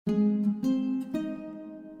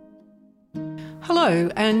Hello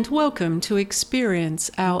and welcome to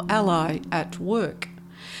Experience Our Ally at Work.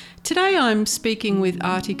 Today I'm speaking with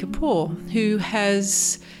Arti Kapoor, who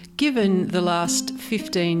has given the last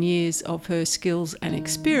 15 years of her skills and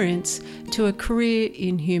experience to a career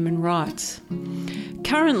in human rights.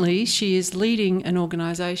 Currently, she is leading an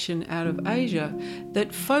organisation out of Asia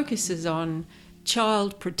that focuses on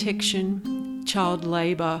child protection, child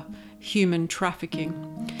labour, human trafficking,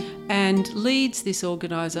 and leads this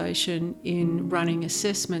organisation in running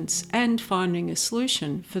assessments and finding a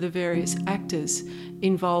solution for the various actors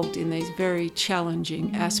involved in these very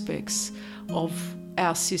challenging aspects of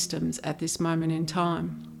our systems at this moment in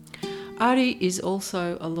time. Arti is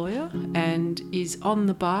also a lawyer and is on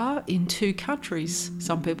the bar in 2 countries.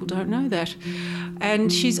 Some people don't know that.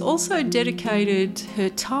 And she's also dedicated her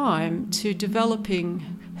time to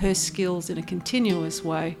developing her skills in a continuous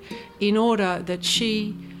way in order that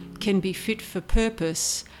she can be fit for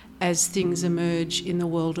purpose as things emerge in the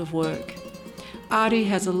world of work. Arti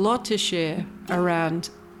has a lot to share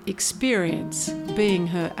around experience being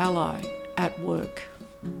her ally at work.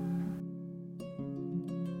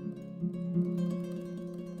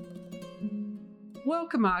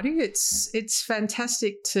 Welcome, Arti. It's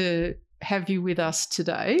fantastic to have you with us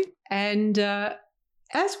today. And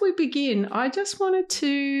as we begin, I just wanted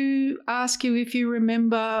to ask you if you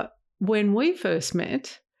remember when we first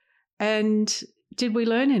met. And did we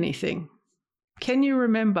learn anything? Can you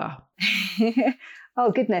remember?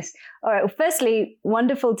 Oh, goodness. All right. Well, firstly,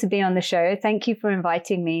 wonderful to be on the show. Thank you for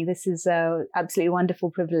inviting me. This is an absolutely wonderful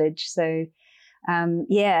privilege. So,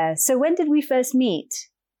 So when did we first meet?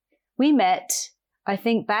 We met, I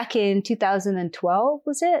think, back in 2012,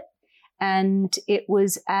 was it? And it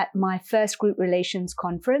was at my first group relations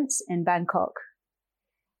conference in Bangkok.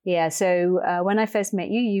 Yeah, so when I first met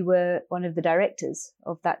you, you were one of the directors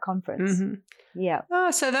of that conference. Mm-hmm. Yeah. Oh,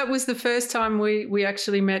 so that was the first time we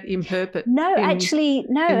actually met in person? No, actually,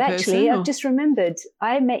 I've just remembered.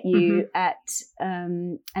 I met you at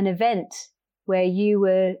an event where you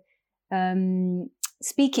were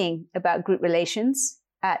speaking about group relations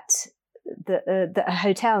at the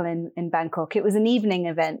hotel in Bangkok. It was an evening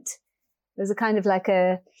event. It was a kind of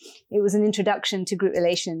it was an introduction to group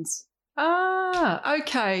relations. Ah,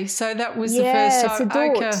 okay. So that was the first time. So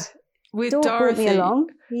Dort, with Dort Dorothy. brought me along.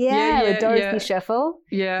 With Dorothy Scheffel,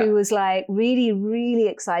 who was really, really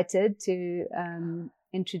excited to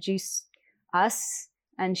introduce us.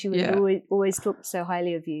 And she would always talk so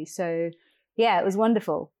highly of you. So, it was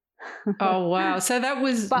wonderful. Oh, wow. So that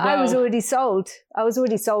was... But I was already sold. I was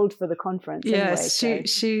already sold for the conference. Yes,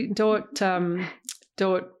 anyway,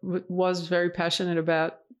 Dort was very passionate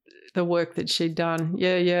about the work that she'd done.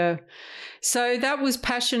 Yeah. So that was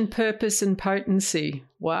passion, purpose and potency.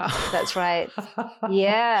 Wow. That's right.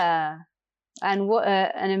 Yeah. And what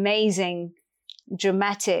an amazing,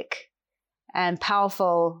 dramatic and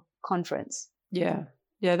powerful conference. Yeah.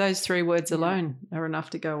 Those 3 words alone are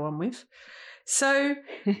enough to go on with. So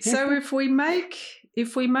if we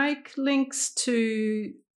make links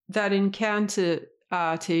to that encounter,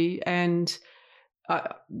 Arti, and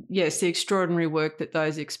the extraordinary work that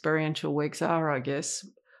those experiential weeks are, I guess.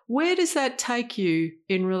 Where does that take you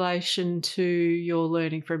in relation to your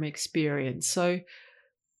learning from experience? So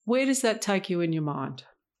where does that take you in your mind?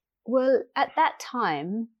 Well, at that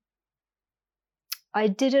time, I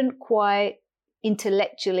didn't quite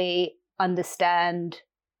intellectually understand,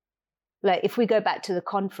 if we go back to the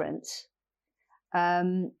conference,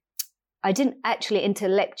 I didn't actually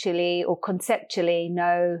intellectually or conceptually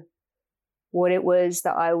know what it was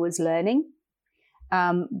that I was learning.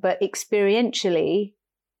 But experientially,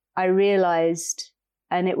 I realized,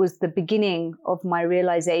 and it was the beginning of my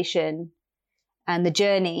realization and the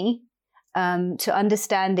journey to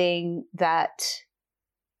understanding that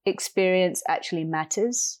experience actually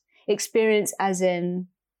matters. Experience as in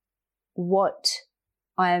what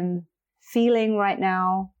I'm feeling right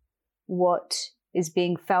now, what is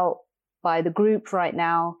being felt by the group right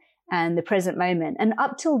now, and the present moment. And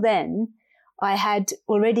up till then, I had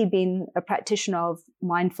already been a practitioner of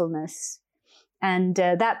mindfulness. And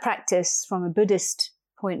that practice from a Buddhist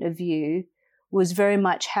point of view was very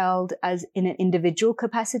much held as in an individual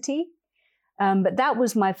capacity. But that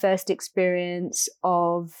was my first experience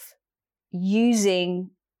of using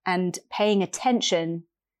and paying attention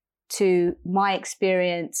to my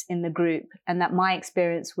experience in the group, and that my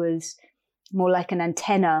experience was more like an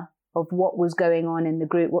antenna of what was going on in the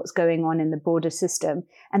group, what's going on in the broader system,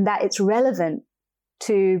 and that it's relevant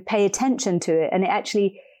to pay attention to it. And it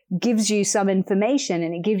actually gives you some information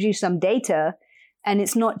and it gives you some data, and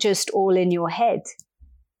it's not just all in your head.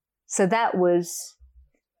 So that was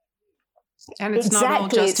And it's exactly. not all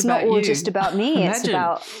just it's about not all you. just about me. It's Imagine.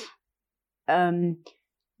 about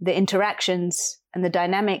the interactions and the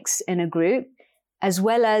dynamics in a group, as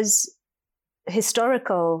well as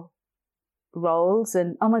historical roles.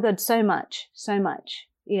 And oh my God, so much.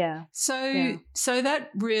 Yeah. So that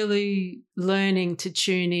really learning to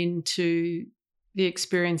tune into the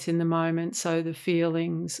experience in the moment, so the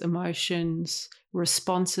feelings, emotions,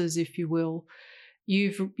 responses, if you will,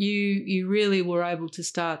 you really were able to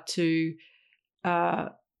start to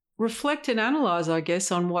reflect and analyse, I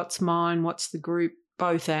guess, on what's mine, what's the group,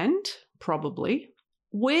 both and probably.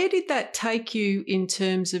 Where did that take you in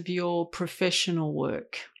terms of your professional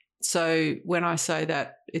work? So when I say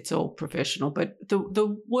that, it's all professional, but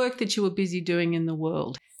the work that you were busy doing in the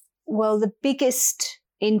world. Well, the biggest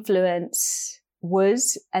influence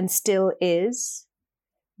was and still is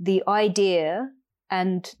the idea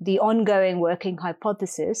and the ongoing working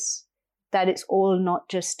hypothesis that it's all not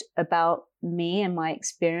just about me and my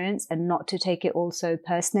experience, and not to take it all so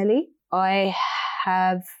personally. I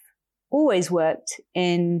have always worked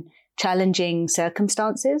in challenging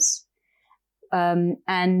circumstances.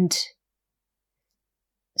 And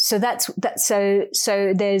so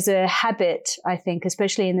so there's a habit, I think,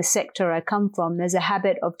 especially in the sector I come from, there's a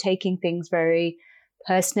habit of taking things very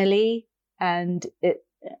personally and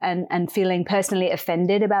feeling personally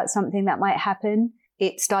offended about something that might happen.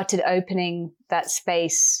 It started opening that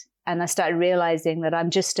space, and I started realizing that I'm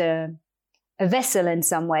just a vessel in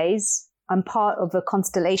some ways. I'm part of a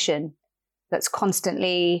constellation that's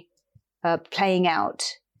constantly playing out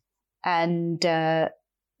and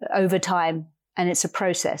over time, and it's a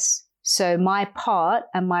process. So my part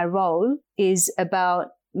and my role is about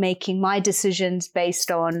making my decisions based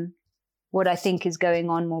on what I think is going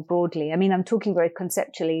on more broadly. I mean, I'm talking very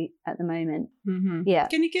conceptually at the moment. Mm-hmm. Yeah.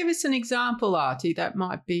 Can you give us an example, Artie, that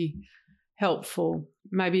might be helpful,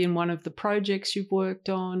 maybe in one of the projects you've worked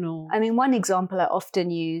on? Or I mean, one example I often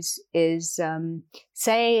use is,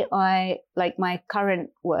 say my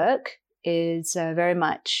current work is very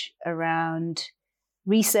much around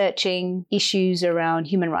researching issues around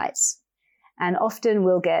human rights. And often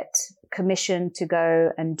we'll get commissioned to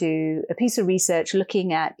go and do a piece of research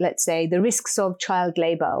looking at, let's say, the risks of child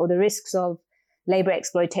labor or the risks of labor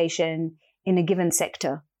exploitation in a given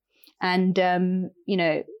sector. And,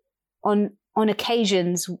 on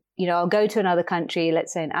occasions, I'll go to another country,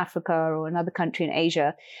 let's say in Africa or another country in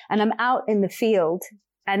Asia, and I'm out in the field,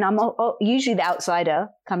 and I'm usually the outsider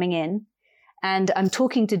coming in, and I'm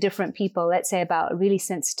talking to different people, let's say about a really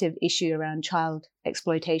sensitive issue around child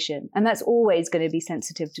exploitation. And that's always going to be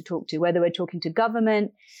sensitive to talk to, whether we're talking to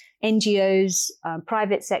government, NGOs,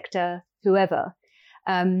 private sector, whoever.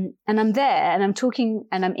 And I'm there and I'm talking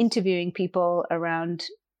and I'm interviewing people around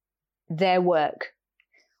their work.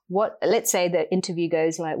 Let's say the interview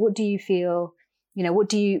goes like, what do you feel, what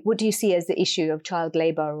do you see as the issue of child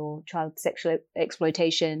labor or child sexual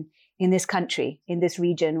exploitation in this country, in this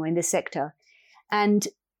region, or in this sector? And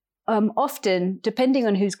often, depending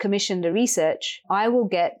on who's commissioned the research, I will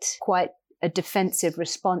get quite a defensive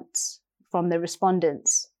response from the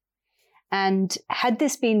respondents. And had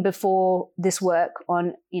this been before this work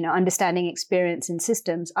on, understanding experience in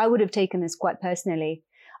systems, I would have taken this quite personally.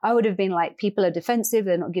 I would have been like, people are defensive.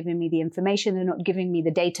 They're not giving me the information. They're not giving me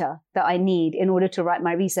the data that I need in order to write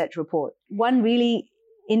my research report. One really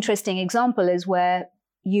interesting example is where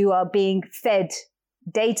you are being fed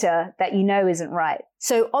data that isn't right.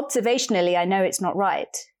 So observationally, I know it's not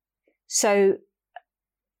right. So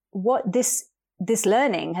what this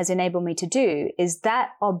learning has enabled me to do is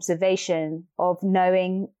that observation of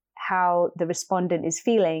knowing how the respondent is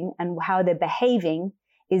feeling and how they're behaving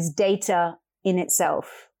is data in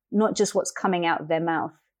itself, not just what's coming out of their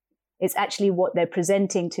mouth. It's actually what they're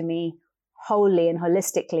presenting to me wholly and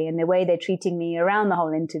holistically, and the way they're treating me around the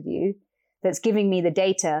whole interview that's giving me the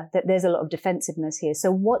data that there's a lot of defensiveness here. So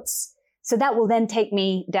that will then take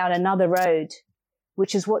me down another road,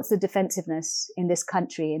 which is what's the defensiveness in this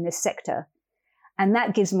country, in this sector? And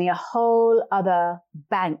that gives me a whole other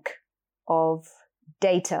bank of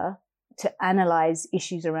data to analyze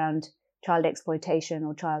issues around child exploitation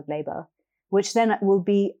or child labor, which then will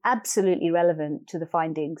be absolutely relevant to the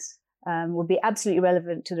findings, will be absolutely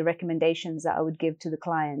relevant to the recommendations that I would give to the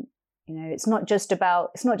client. It's not just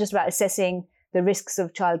about assessing the risks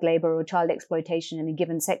of child labor or child exploitation in a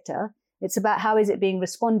given sector. It's about how is it being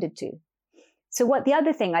responded to. So the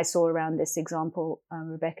other thing I saw around this example,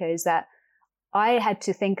 Rebecca, is that I had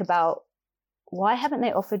to think about, why haven't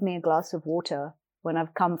they offered me a glass of water when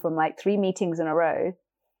I've come from like 3 meetings in a row?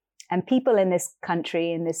 And people in this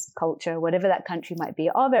country, in this culture, whatever that country might be,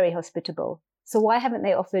 are very hospitable. So why haven't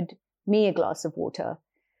they offered me a glass of water?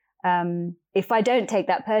 If I don't take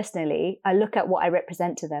that personally, I look at what I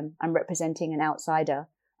represent to them. I'm representing an outsider.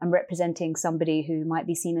 I'm representing somebody who might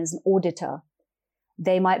be seen as an auditor.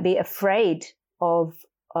 They might be afraid of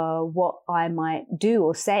what I might do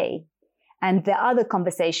or say. And the other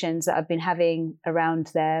conversations that I've been having around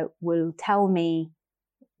there will tell me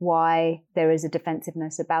why there is a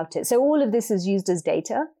defensiveness about it. So all of this is used as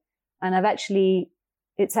data. And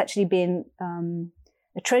it's actually been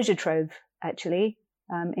a treasure trove, actually,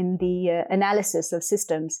 in the analysis of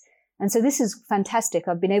systems. And so this is fantastic.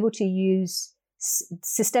 I've been able to use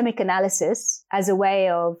systemic analysis as a way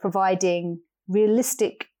of providing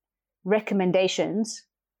realistic recommendations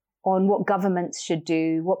on what governments should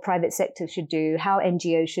do, what private sector should do, how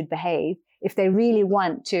NGOs should behave if they really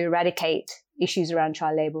want to eradicate issues around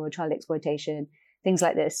child labor or child exploitation, things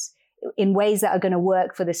like this, in ways that are going to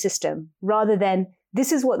work for the system, rather than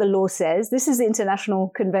this is what the law says, this is the International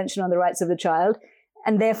Convention on the Rights of the Child,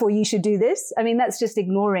 and therefore you should do this. I mean, that's just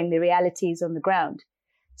ignoring the realities on the ground.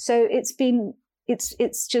 So it's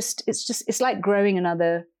like growing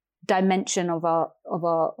another dimension of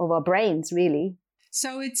our brains, really.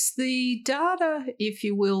 So it's the data, if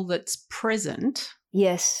you will, that's present.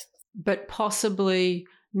 Yes. But possibly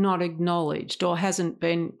not acknowledged or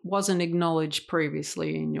wasn't acknowledged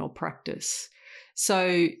previously in your practice.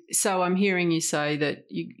 So I'm hearing you say that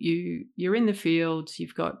you're in the field,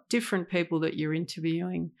 you've got different people that you're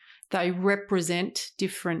interviewing. They represent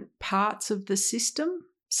different parts of the system.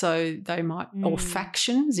 So they might, or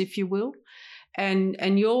factions, if you will.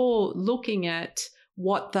 And you're looking at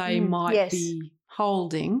what they might be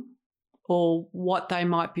holding or what they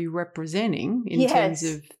might be representing in terms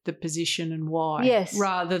of the position and why,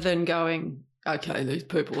 rather than going, okay, these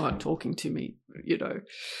people aren't talking to me,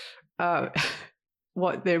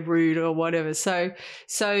 what they're rude or whatever. So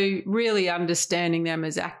really understanding them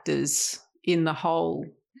as actors in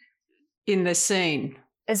the scene.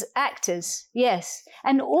 As actors, yes.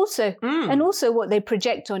 And also what they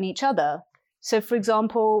project on each other. So, for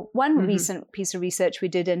example, one recent piece of research we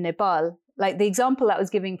did in Nepal, like the example that I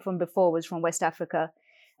was giving from before was from West Africa.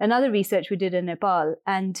 Another research we did in Nepal,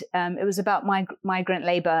 and it was about migrant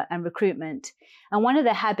labor and recruitment. And one of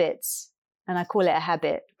the habits, and I call it a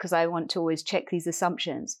habit because I want to always check these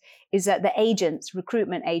assumptions, is that the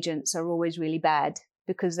recruitment agents are always really bad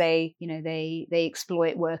because they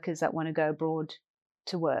exploit workers that want to go abroad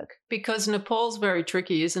to work. Because Nepal's very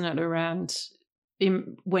tricky, isn't it, around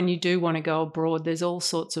when you do want to go abroad, there's all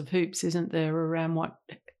sorts of hoops, isn't there, around what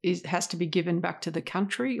has to be given back to the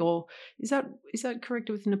country, or is that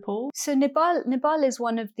correct with Nepal? So Nepal is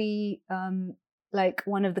one of the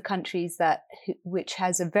countries which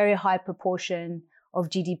has a very high proportion of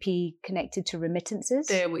GDP connected to remittances.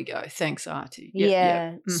 There we go. Thanks, Artie. Yep.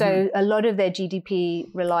 Mm-hmm. So a lot of their GDP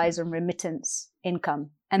relies on remittance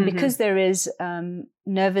income, and because there is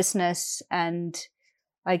nervousness and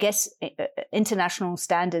I guess international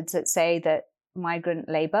standards that say that migrant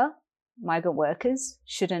workers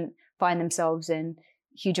shouldn't find themselves in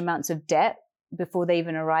huge amounts of debt before they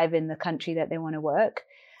even arrive in the country that they want to work.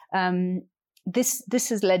 This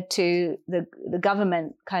has led to the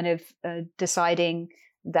government kind of deciding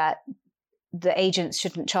that the agents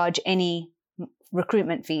shouldn't charge any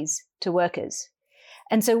recruitment fees to workers.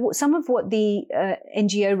 And so some of what the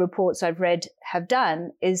NGO reports I've read have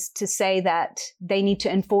done is to say that they need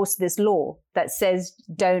to enforce this law that says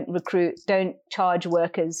don't charge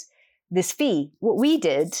workers this fee. What we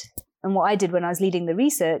did, and what I did when I was leading the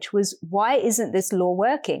research, was why isn't this law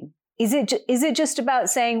working? Is it just about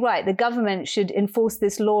saying, right, the government should enforce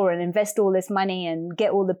this law and invest all this money and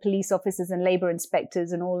get all the police officers and labor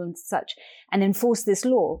inspectors and all and such and enforce this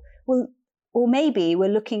law? Well, or maybe we're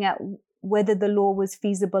looking at whether the law was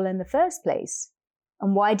feasible in the first place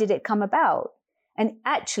and why did it come about? And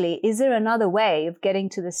actually, is there another way of getting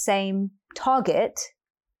to the same target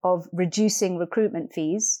of reducing recruitment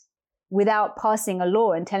fees without passing a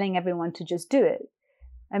law and telling everyone to just do it?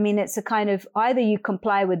 I mean, it's a kind of either you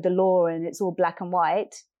comply with the law and it's all black and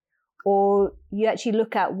white, or you actually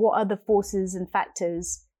look at what are the forces and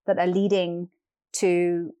factors that are leading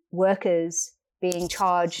to workers being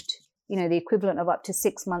charged, the equivalent of up to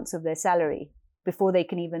 6 months of their salary before they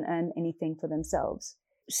can even earn anything for themselves.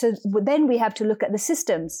 So then we have to look at the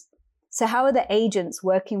systems. So how are the agents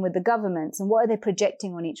working with the governments and what are they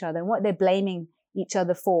projecting on each other and what are they blaming each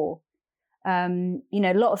other for? A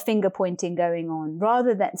lot of finger pointing going on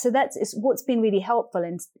that's what's been really helpful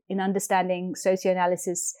in understanding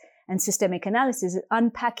socioanalysis and systemic analysis, is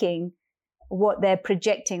unpacking what they're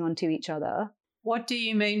projecting onto each other. What do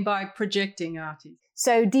you mean by projecting, Artie?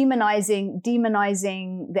 So demonizing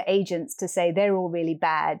the agents to say they're all really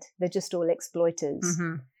bad. They're just all exploiters.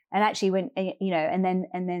 And actually when, and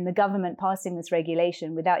then the government passing this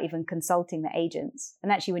regulation without even consulting the agents.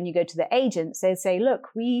 And actually when you go to the agents, they say, look,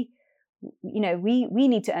 we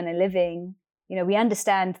need to earn a living. We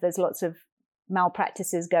understand there's lots of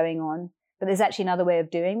malpractices going on, but there's actually another way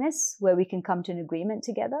of doing this where we can come to an agreement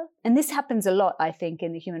together. And this happens a lot, I think,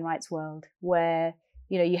 in the human rights world, where,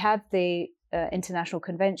 you have the international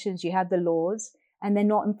conventions, you have the laws, and they're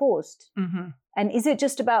not enforced. Mm-hmm. And is it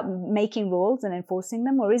just about making rules and enforcing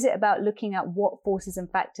them, or is it about looking at what forces and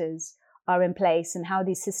factors are in place and how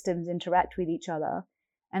these systems interact with each other,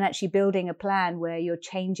 and actually building a plan where you're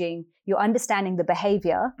understanding the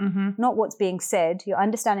behavior, mm-hmm. not what's being said, you're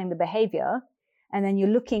understanding the behavior, and then you're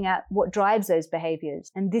looking at what drives those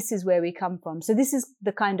behaviors. And this is where we come from. So this is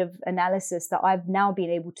the kind of analysis that I've now been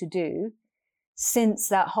able to do since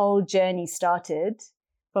that whole journey started,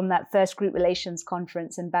 from that first group relations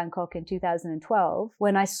conference in Bangkok in 2012,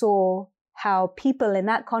 when I saw how people in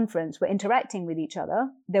that conference were interacting with each other.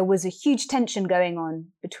 There was a huge tension going on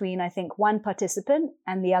between, I think, one participant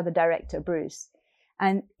and the other director, Bruce.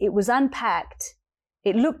 And it was unpacked.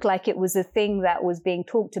 It looked like it was a thing that was being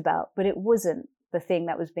talked about, but it wasn't the thing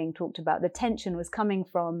that was being talked about. The tension was coming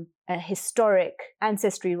from a historic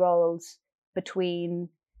ancestry roles between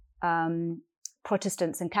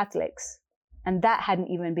Protestants and Catholics. And that hadn't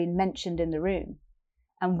even been mentioned in the room.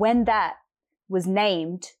 And when that was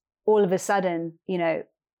named, all of a sudden,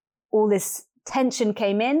 all this tension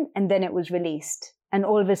came in, and then it was released. And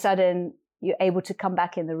all of a sudden, you're able to come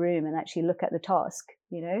back in the room and actually look at the task,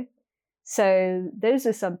 So those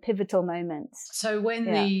are some pivotal moments. So when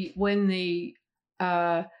the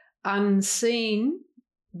unseen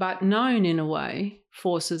but known in a way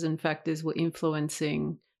forces and factors were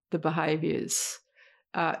influencing the behaviours,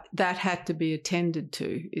 that had to be attended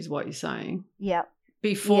to, is what you're saying. Yeah.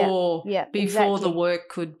 Before exactly. the work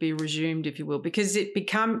could be resumed, if you will, because it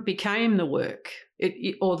became the work,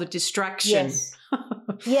 or the distraction. Yes.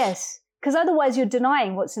 Yes. Because otherwise you're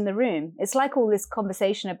denying what's in the room. It's like all this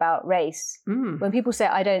conversation about race. Mm. When people say,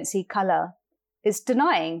 I don't see colour, it's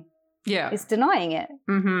denying. Yeah. It's denying it.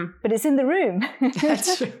 Mm-hmm. But it's in the room.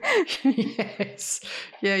 That's true. Yes.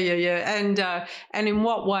 Yeah. And in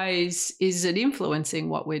what ways is it influencing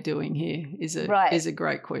what we're doing here is a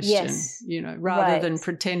great question. Yes. Rather than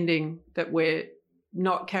pretending that we're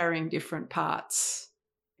not carrying different parts.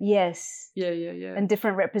 Yes. Yeah. And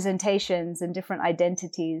different representations and different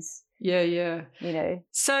identities. Yeah.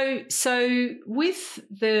 So with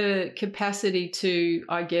the capacity to,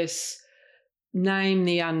 I guess, name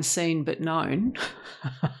the unseen but known,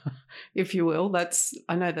 if you will.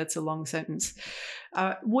 I know that's a long sentence.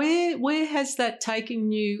 Where has that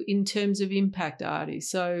taken you in terms of impact, Artie?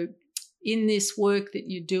 So in this work that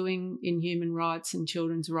you're doing in human rights and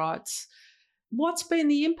children's rights, what's been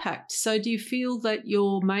the impact? So do you feel that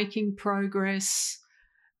you're making progress,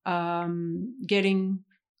 getting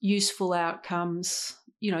useful outcomes,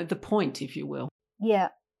 the point, if you will? Yeah.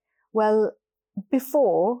 Well,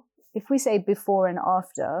 if we say before and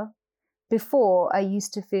after, before I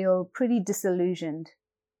used to feel pretty disillusioned,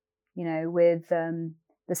 with the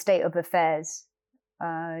state of affairs.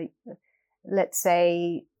 Let's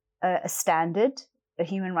say a standard, a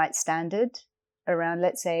human rights standard around,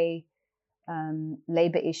 let's say,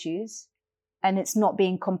 labor issues, and it's not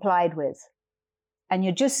being complied with. And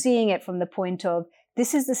you're just seeing it from the point of,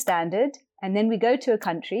 this is the standard, and then we go to a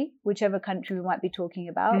country, whichever country we might be talking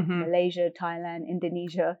about, mm-hmm. Malaysia, Thailand,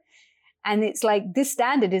 Indonesia, and it's like, this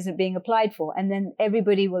standard isn't being applied for, and then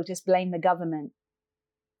everybody will just blame the government.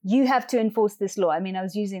 You have to enforce this law. I mean, I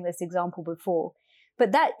was using this example before,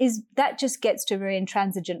 but that just gets to a very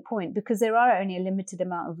intransigent point, because there are only a limited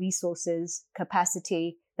amount of resources,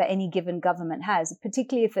 capacity that any given government has,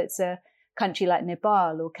 particularly if it's a country like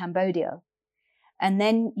Nepal or Cambodia. And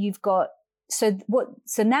then you've got, so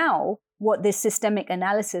now what this systemic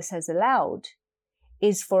analysis has allowed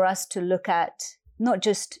is for us to look at not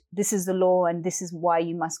just, this is the law and this is why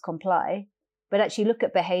you must comply, but actually look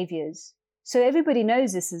at behaviors. So everybody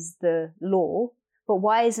knows this is the law, but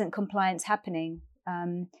why isn't compliance happening?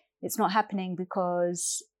 It's not happening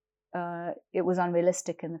because it was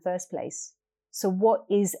unrealistic in the first place. So what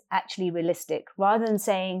is actually realistic? Rather than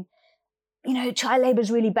saying, child labor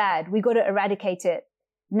is really bad, we got to eradicate it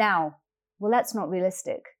now. Well, that's not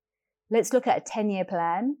realistic. Let's look at a 10-year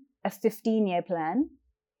plan, a 15-year plan,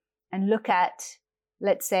 and look at,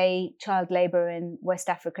 let's say, child labor in West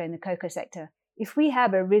Africa in the cocoa sector. If we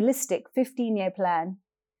have a realistic 15-year plan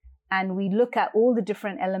and we look at all the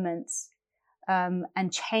different elements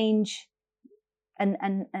and change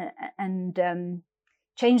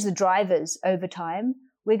change the drivers over time,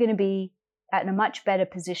 we're going to be at a much better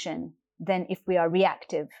position than if we are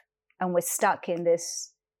reactive and we're stuck in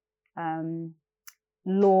this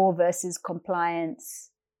law versus compliance,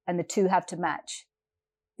 and the two have to match.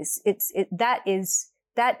 That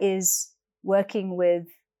is working with,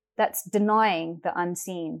 that's denying the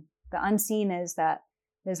unseen. The unseen is that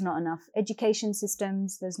there's not enough education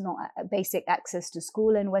systems. There's not basic access to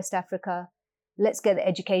school in West Africa. Let's get the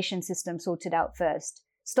education system sorted out first.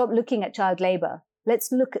 Stop looking at child labor.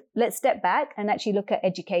 Let's step back and actually look at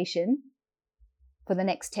education for the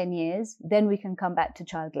next 10 years. Then we can come back to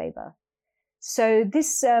child labor. So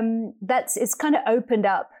this, it's kind of opened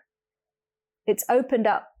up. It's opened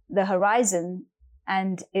up the horizon,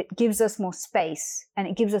 and it gives us more space, and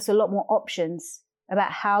it gives us a lot more options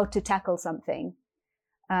about how to tackle something.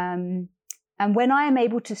 And when I am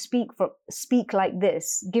able to speak like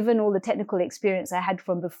this, given all the technical experience I had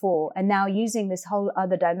from before, and now using this whole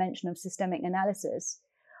other dimension of systemic analysis,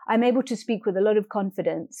 I'm able to speak with a lot of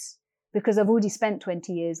confidence because I've already spent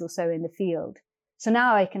 20 years or so in the field. So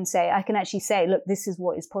now I can actually say, look, this is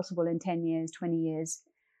what is possible in 10 years, 20 years.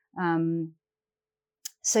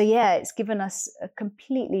 So yeah, it's given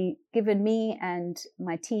me and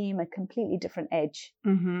my team a completely different edge.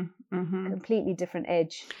 Completely different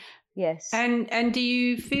edge. Yes. And do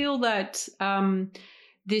you feel that with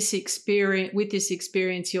this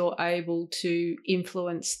experience, you're able to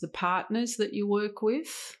influence the partners that you work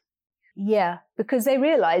with? Yeah, because they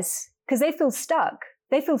feel stuck.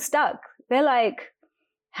 They're like,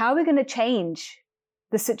 how are we going to change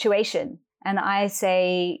the situation? And I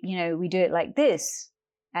say, we do it like this.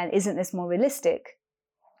 And isn't this more realistic?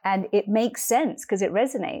 And it makes sense because it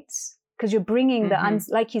resonates. Because you're bringing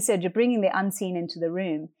like you said, you're bringing the unseen into the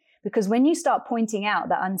room. Because when you start pointing out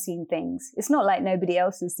the unseen things, it's not like nobody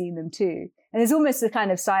else has seen them too. And there's almost a kind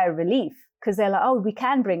of sigh of relief because they're like, oh, we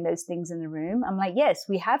can bring those things in the room. I'm like, yes,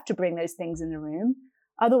 we have to bring those things in the room.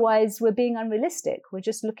 Otherwise, we're being unrealistic. We're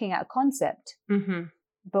just looking at a concept.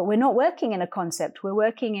 But we're not working in a concept. We're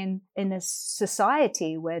working in a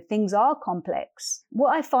society where things are complex.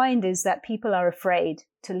 What I find is that people are afraid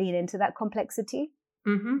to lean into that complexity.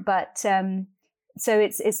 But so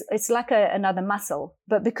it's like another muscle.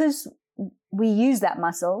 But because we use that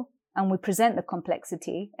muscle and we present the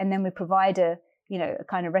complexity, and then we provide a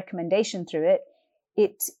kind of recommendation through it,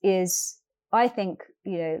 it is, I think,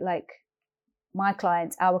 like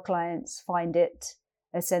our clients find it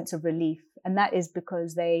a sense of relief. And that is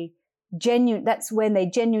because that's when they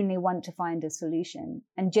genuinely want to find a solution.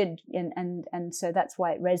 And so that's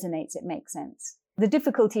why it resonates. It makes sense. The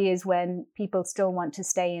difficulty is when people still want to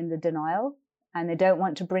stay in the denial and they don't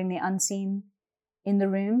want to bring the unseen in the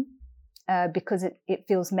room because it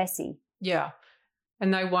feels messy. Yeah.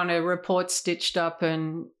 And they want a report stitched up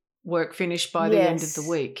and work finished by the end of the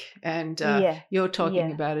week. And you're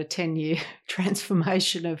talking about a 10-year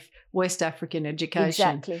transformation of West African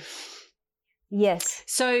education. Exactly. Yes.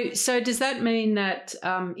 So does that mean that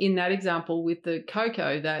in that example with the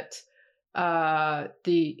cocoa that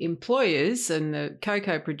the employers and the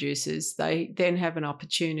cocoa producers, they then have an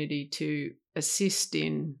opportunity to assist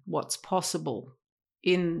in what's possible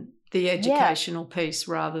in the educational piece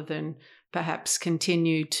rather than perhaps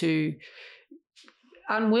continue to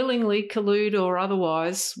unwillingly collude or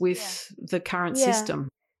otherwise with the current system?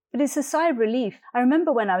 But it's a sigh of relief. I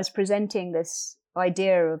remember when I was presenting this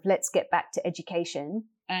idea of let's get back to education,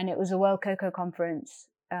 and it was a World Cocoa Conference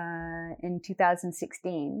in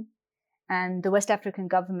 2016, and the West African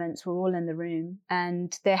governments were all in the room,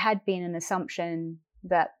 and there had been an assumption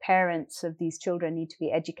that parents of these children need to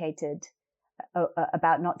be educated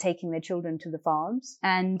about not taking their children to the farms.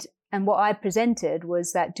 And what I presented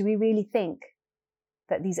was that, do we really think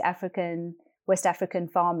that these West African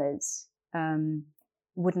farmers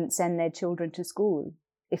wouldn't send their children to school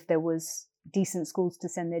if there was decent schools to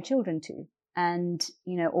send their children to? And,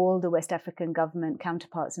 all the West African government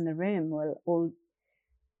counterparts in the room were all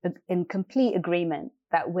in complete agreement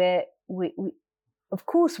that we of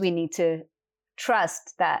course we need to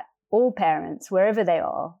trust that all parents, wherever they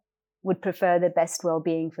are, would prefer the best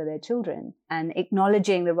well-being for their children. And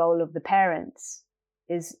acknowledging the role of the parents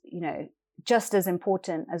is, just as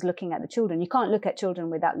important as looking at the children. You can't look at children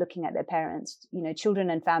without looking at their parents. Children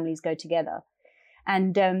and families go together.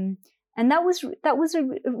 And that was a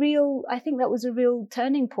real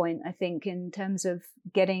turning point, I think, in terms of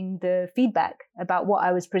getting the feedback about what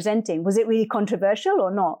I was presenting. Was it really controversial or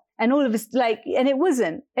not? And all of us and it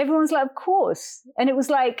wasn't. Everyone's like, of course. And it was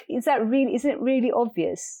like, is it really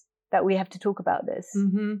obvious that we have to talk about this?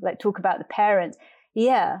 Talk about the parents.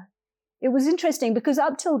 Yeah. It was interesting because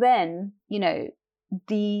up till then,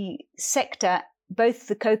 the sector, both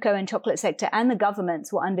the cocoa and chocolate sector and the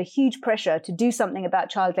governments were under huge pressure to do something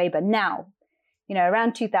about child labor now.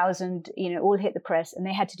 around 2000, all hit the press and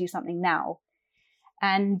they had to do something now.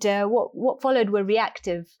 And what followed were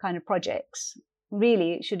reactive kind of projects.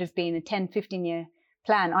 Really, it should have been a 10, 15-year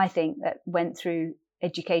plan, I think, that went through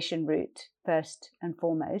education route first and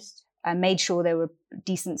foremost and made sure there were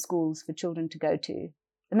decent schools for children to go to.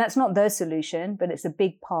 And that's not the solution, but it's a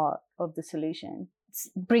big part of the solution. It's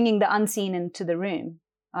bringing the unseen into the room,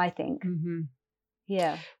 I think. Mm-hmm.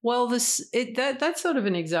 Yeah. Well, that's sort of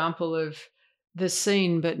an example of the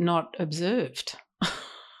seen but not observed.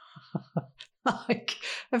 Like,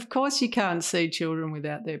 of course you can't see children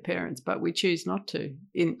without their parents, but we choose not to.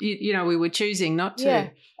 We were choosing not to. Yeah.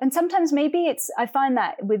 And sometimes maybe I find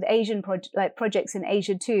that with Asian projects in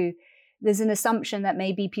Asia too, there's an assumption that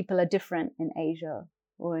maybe people are different in Asia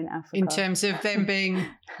or in Africa. In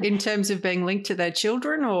terms of being linked to their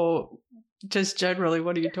children, or just generally,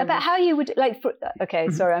 what are you talking about? About how you would okay,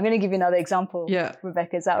 sorry, I'm going to give you another example. Yeah.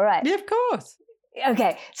 Rebecca, is that all right? Yeah, of course.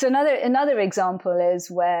 Okay. So another example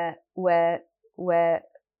is where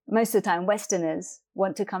most of the time Westerners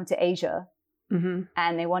want to come to Asia, mm-hmm.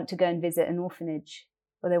 and they want to go and visit an orphanage,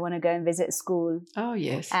 or they want to go and visit a school. Oh,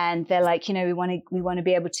 yes. And they're like, we want to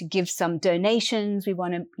be able to give some donations. We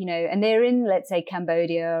want to, and they're in, let's say,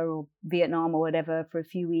 Cambodia or Vietnam or whatever for a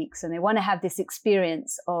few weeks. And they want to have this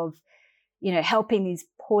experience of, helping these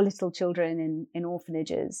poor little children in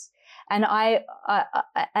orphanages. And one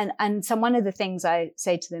of the things I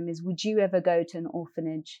say to them is, would you ever go to an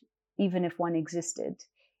orphanage, even if one existed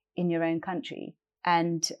in your own country?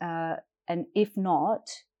 And if not,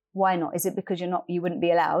 why not? Is it because you wouldn't be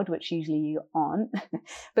allowed, which usually you aren't?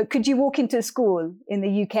 But could you walk into a school in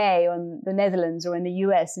the UK or in the Netherlands or in the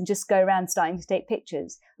US and just go around starting to take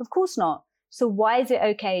pictures? Of course not. So why is it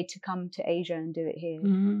okay to come to Asia and do it here?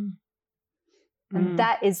 Mm-hmm. And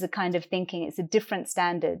that is the kind of thinking. It's a different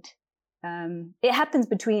standard. It happens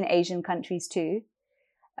between Asian countries too.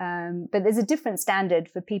 But there's a different standard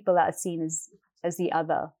for people that are seen as the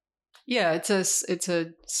other. Yeah, it's a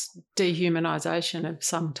dehumanization of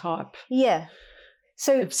some type. Yeah.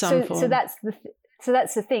 So that's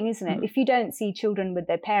the thing, isn't it? Mm. If you don't see children with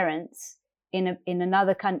their parents in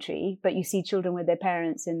another country, but you see children with their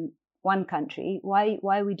parents in one country, why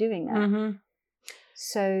are we doing that? Mm-hmm.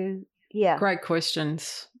 So yeah. Great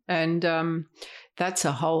questions. And that's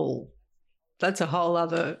a whole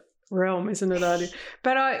other realm, isn't it, Artie?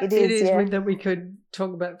 But it is yeah. that we could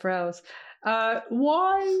talk about for hours.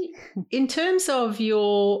 Why, in terms of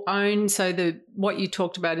your own, what you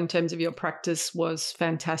talked about in terms of your practice was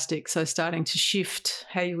fantastic. So starting to shift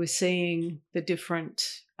how you were seeing the different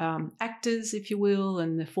actors, if you will,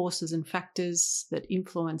 and the forces and factors that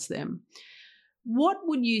influence them. What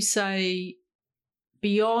would you say,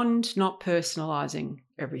 beyond not personalising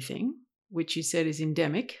everything, which you said is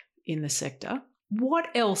endemic in the sector, what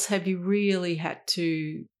else have you really had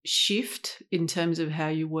to shift in terms of how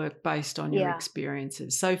you work based on your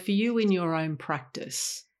experiences? So for you in your own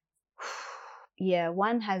practice. Yeah,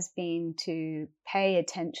 one has been to pay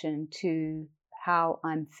attention to how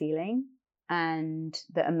I'm feeling and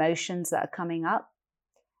the emotions that are coming up,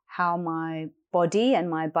 how my body and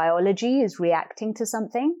my biology is reacting to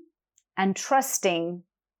something, and trusting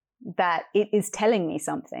that it is telling me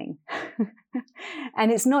something.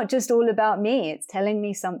 And it's not just all about me. It's telling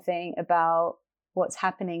me something about what's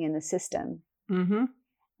happening in the system. Mm-hmm.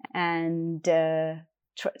 And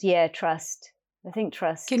trust. I think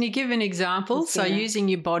trust. Can you give an example? So using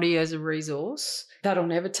your body as a resource, that'll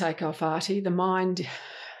never take off, Artie. The mind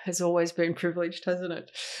has always been privileged, hasn't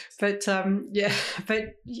it? But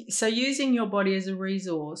so using your body as a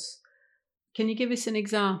resource, can you give us an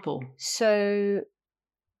example? So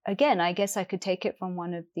again, I guess I could take it from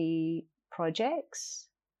one of the projects.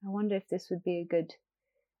 I wonder if this would be a good,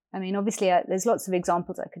 obviously there's lots of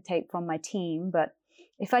examples I could take from my team, but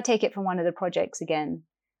if I take it from one of the projects again,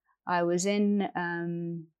 I was in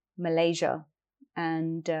Malaysia,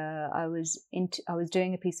 and I was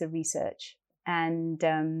doing a piece of research, and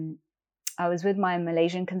I was with my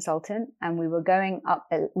Malaysian consultant, and we were going up.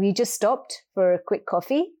 We just stopped for a quick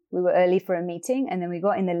coffee. We were early for a meeting, and then we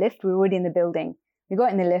got in the lift. We were already in the building. We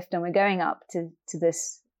got in the lift, and we're going up to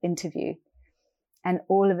this interview. And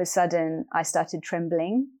all of a sudden, I started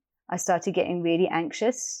trembling. I started getting really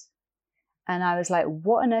anxious. And I was like,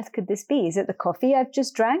 what on earth could this be? Is it the coffee I've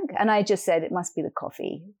just drank? And I just said, it must be the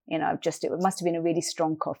coffee. It must have been a really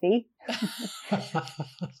strong coffee.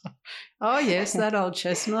 Oh, yes, that old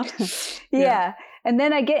chestnut. Yeah. And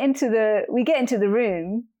then we get into the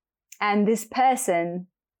room, and this person,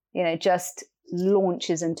 just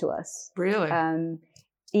launches into us. Really?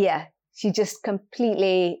 Yeah. She just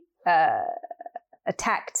completely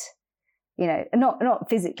attacked, you know, not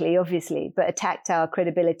physically, obviously, but attacked our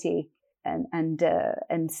credibility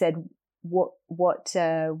and said what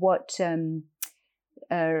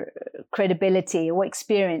credibility, what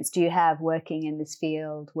experience do you have working in this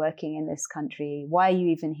field, working in this country? Why are you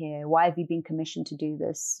even here? Why have you been commissioned to do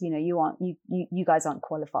this? You know, you guys aren't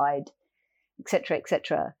qualified, etc.,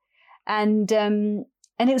 etc. And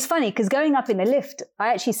it was funny because going up in the lift,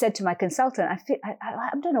 I actually said to my consultant, I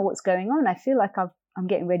don't know what's going on. I feel like I'm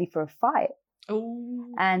getting ready for a fight.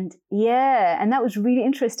 Oh. And and that was really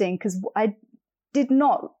interesting because I did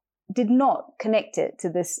not connect it to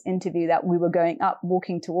this interview that we were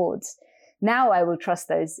walking towards. Now I will trust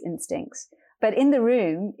those instincts. But in the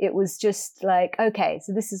room, it was just like, okay,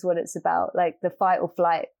 so this is what it's about. Like the fight or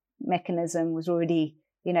flight mechanism was already,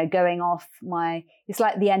 you know, going off. It's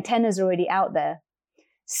like the antennas are already out there.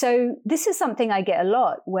 So this is something I get a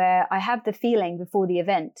lot where I have the feeling before the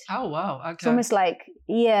event. Oh, wow. Okay. It's almost like,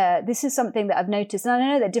 this is something that I've noticed. And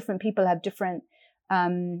I know that different people have different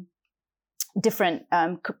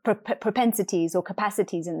propensities or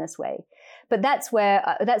capacities in this way. But that's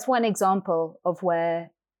one example of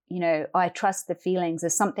where, you know, I trust the feelings.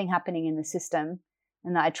 There's something happening in the system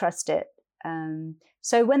and that I trust it.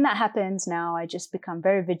 So when that happens now, I just become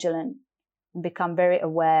very vigilant and become very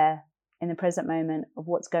aware in the present moment of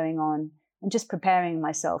what's going on and just preparing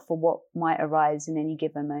myself for what might arise in any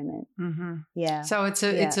given moment. Mm-hmm. Yeah. So it's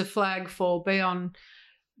a flag for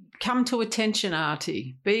come to attention,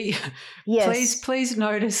 Artie. Yes. Please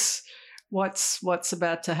notice what's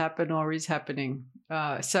about to happen or is happening.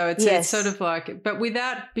 So it's sort of like, but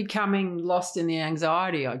without becoming lost in the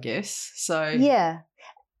anxiety, I guess. So yeah.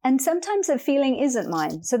 And sometimes the feeling isn't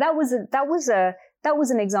mine. So that was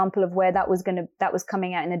an example of where that was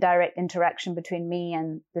coming out in a direct interaction between me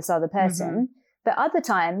and this other person. Mm-hmm. But other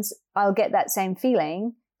times I'll get that same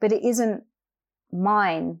feeling, but it isn't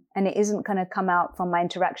mine and it isn't going to come out from my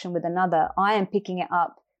interaction with another. I am picking it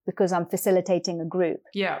up because I'm facilitating a group.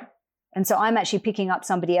 Yeah. And so I'm actually picking up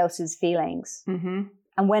somebody else's feelings. Mm-hmm.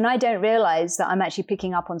 And when I don't realize that I'm actually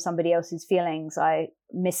picking up on somebody else's feelings, I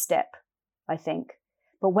misstep, I think.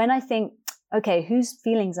 But when I think, okay, whose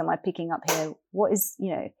feelings am I picking up here? What is,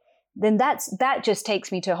 you know, then that just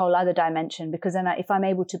takes me to a whole other dimension, because then if I'm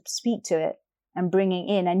able to speak to it and bringing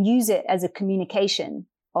in and use it as a communication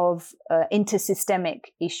of intersystemic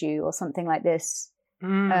issue or something like this,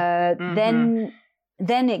 then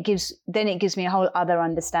it gives me a whole other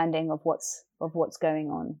understanding of what's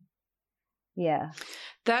going on. Yeah.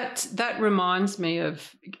 That reminds me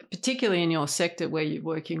of, particularly in your sector where you're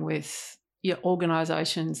working with your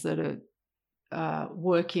organisations that are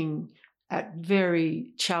working at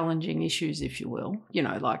very challenging issues, if you will. You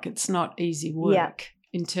know, like it's not easy work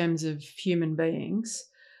in terms of human beings.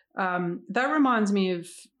 That reminds me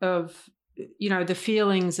of you know, the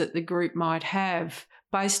feelings that the group might have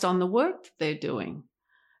based on the work that they're doing.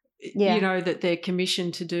 Yeah. You know, that they're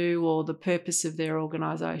commissioned to do, or the purpose of their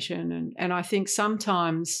organisation. And I think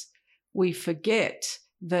sometimes we forget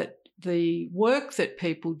that the work that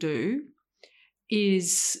people do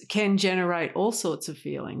can generate all sorts of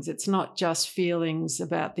feelings. It's not just feelings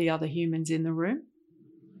about the other humans in the room.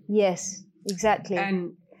 Yes, exactly.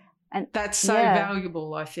 And that's so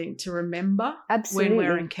valuable, I think, to remember. Absolutely. When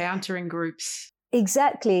we're encountering groups.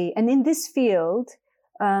 Exactly. And in this field,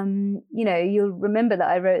 you know, you'll remember that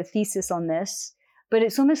I wrote a thesis on this, but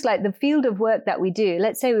it's almost like the field of work that we do.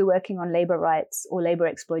 Let's say we're working on labor rights or labor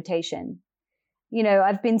exploitation. You know,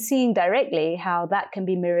 I've been seeing directly how that can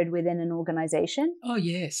be mirrored within an organization. Oh,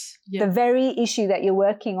 yes. Yeah. The very issue that you're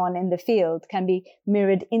working on in the field can be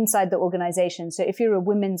mirrored inside the organization. So if you're a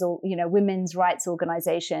women's rights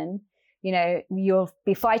organization, you know, you'll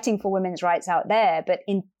be fighting for women's rights out there, but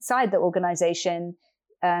inside the organization,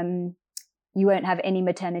 you won't have any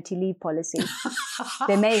maternity leave policy.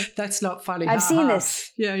 They may. That's not funny. I've seen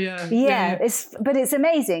this. Yeah. But it's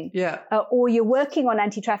amazing. Yeah. Or you're working on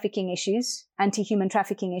anti-trafficking issues, anti-human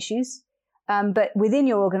trafficking issues, but within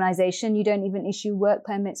your organization, you don't even issue work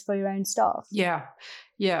permits for your own staff. Yeah.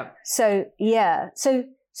 Yeah. So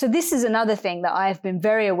this is another thing that I've been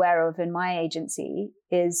very aware of in my agency,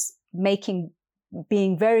 is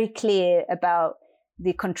being very clear about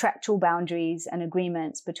the contractual boundaries and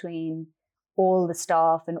agreements between all the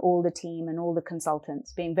staff and all the team and all the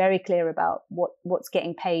consultants, being very clear about what's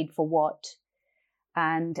getting paid for what,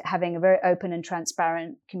 and having a very open and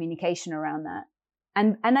transparent communication around that.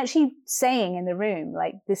 And actually saying in the room,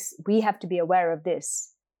 like, this, we have to be aware of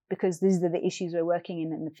this because these are the issues we're working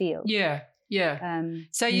in the field. Yeah. Yeah.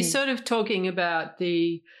 So you're sort of talking about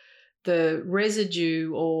the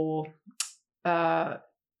residue or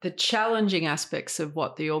the challenging aspects of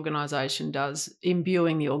what the organisation does,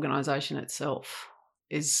 imbuing the organisation itself,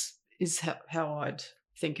 is how I'd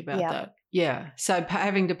think about that. Yeah. So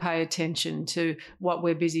having to pay attention to what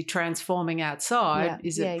we're busy transforming outside.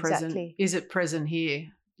 Is it present? Exactly. Is it present here?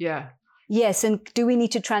 Yeah. Yes. And do we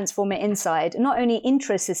need to transform it inside? Not only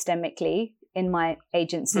intrasystemically in my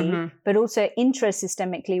agency, but also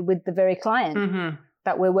intrasystemically with the very client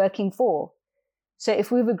that we're working for. So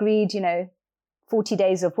if we've agreed, 40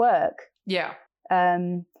 days of work. Yeah.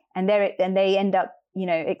 And they end up,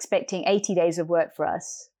 expecting 80 days of work for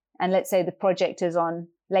us. And let's say the project is on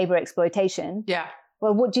labor exploitation. Yeah.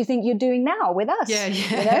 Well, what do you think you're doing now with us?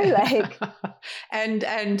 Yeah. And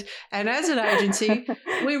as an agency,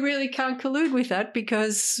 we really can't collude with that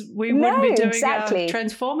because we wouldn't be doing our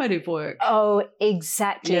transformative work. Oh,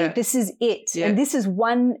 exactly. Yeah. This is it. Yeah. And this is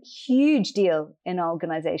one huge deal in our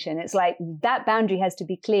organization. It's like that boundary has to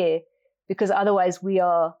be clear because otherwise we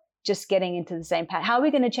are just getting into the same path. How are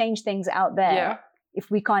we going to change things out there if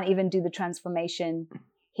we can't even do the transformation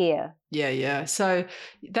here? Yeah. So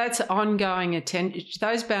that's ongoing attention.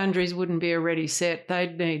 Those boundaries wouldn't be already set.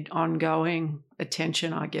 They'd need ongoing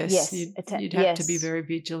attention, I guess. Yes. You'd have to be very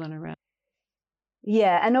vigilant around.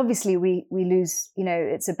 Yeah. And obviously we lose,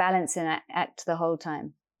 it's a balancing act the whole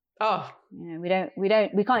time. Oh.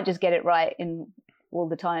 We can't just get it right in all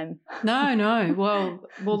the time. No.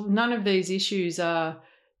 Well, none of these issues are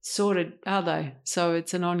sorted, are they? So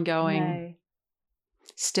it's an ongoing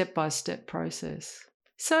step-by-step process.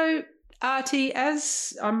 So, Artie,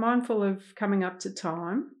 as I'm mindful of coming up to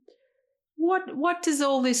time, what does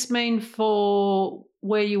all this mean for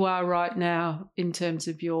where you are right now in terms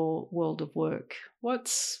of your world of work?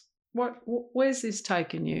 Where's this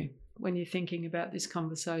taken you when you're thinking about this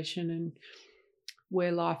conversation and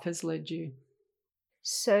where life has led you?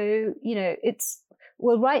 So,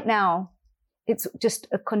 right now it's just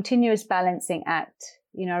a continuous balancing act.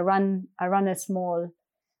 I run a small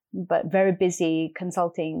but very busy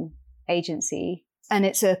consulting agency. And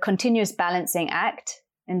it's a continuous balancing act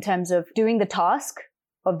in terms of doing the task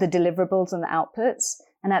of the deliverables and the outputs,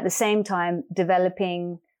 and at the same time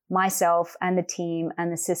developing myself and the team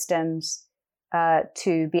and the systems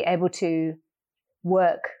to be able to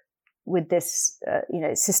work with this,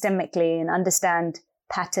 systemically and understand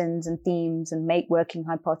patterns and themes and make working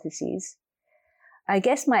hypotheses. I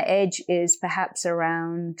guess my edge is perhaps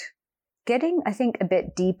around getting, I think, a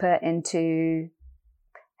bit deeper into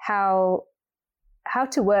how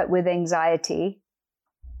to work with anxiety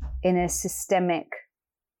in a systemic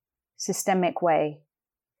way,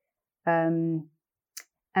 and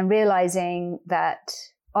realizing that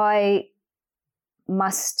I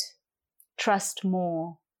must trust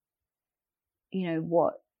more.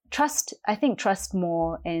 Trust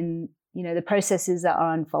more in the processes that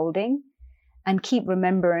are unfolding, and keep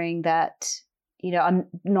remembering that I'm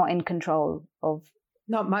not in control of.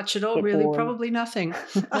 Not much at all, really. Probably nothing.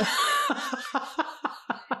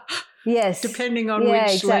 Yes. Depending on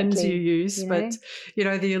which lens you use, but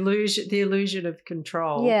the illusion of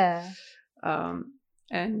control. Yeah.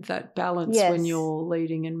 And that balance when you're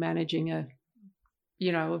leading and managing a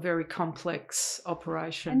very complex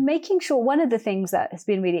operation. And making sure, one of the things that has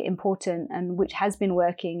been really important and which has been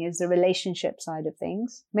working is the relationship side of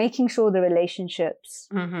things. Making sure the relationships,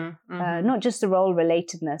 not just the role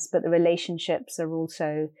relatedness, but the relationships are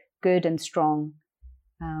also good and strong.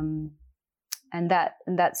 And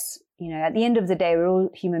that's, at the end of the day, we're all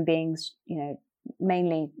human beings,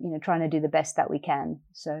 mainly, trying to do the best that we can.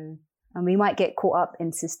 So, and we might get caught up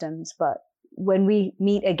in systems, but when we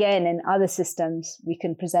meet again in other systems, we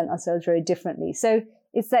can present ourselves very differently. So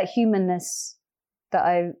it's that humanness that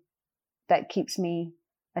I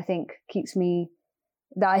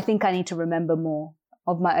think I need to remember more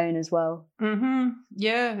of my own as well.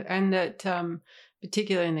 Yeah. And that,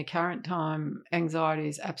 particularly in the current time, anxiety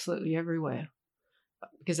is absolutely everywhere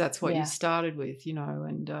because that's what you started with,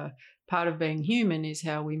 and part of being human is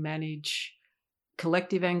how we manage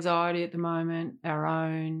collective anxiety at the moment, our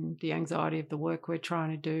own, the anxiety of the work we're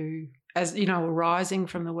trying to do, as arising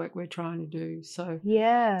from the work we're trying to do. So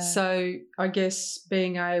I guess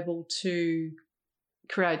being able to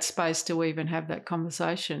create space to even have that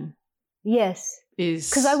conversation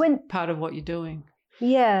is part of what you're doing.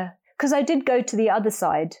 Because I did go to the other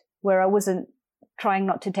side where I wasn't trying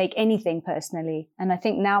not to take anything personally, and I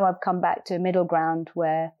think now I've come back to a middle ground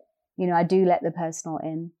where I do let the personal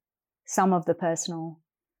in, some of the personal,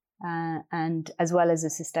 and as well as the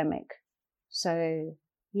systemic. So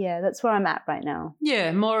that's where I'm at right now.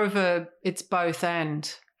 Yeah, more of it's both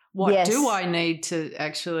and. What do I need to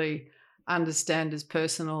actually understand as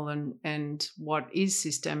personal and what is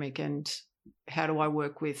systemic, and how do I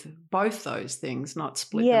work with both those things, not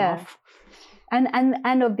split Yeah. them off.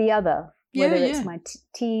 And of the other, whether Yeah, it's yeah. my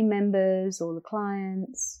team members or the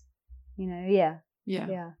clients, you know,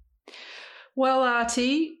 yeah. Well,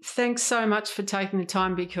 Artie, thanks so much for taking the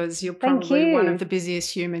time, because you're Thank probably you. one of the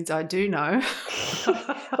busiest humans I do know.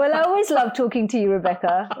 Well, I always love talking to you,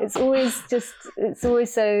 Rebecca. It's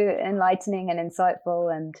always so enlightening and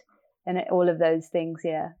insightful and all of those things.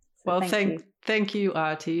 Yeah. So Well, thank you. thank you,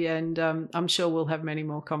 Artie, and I'm sure we'll have many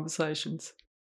more conversations.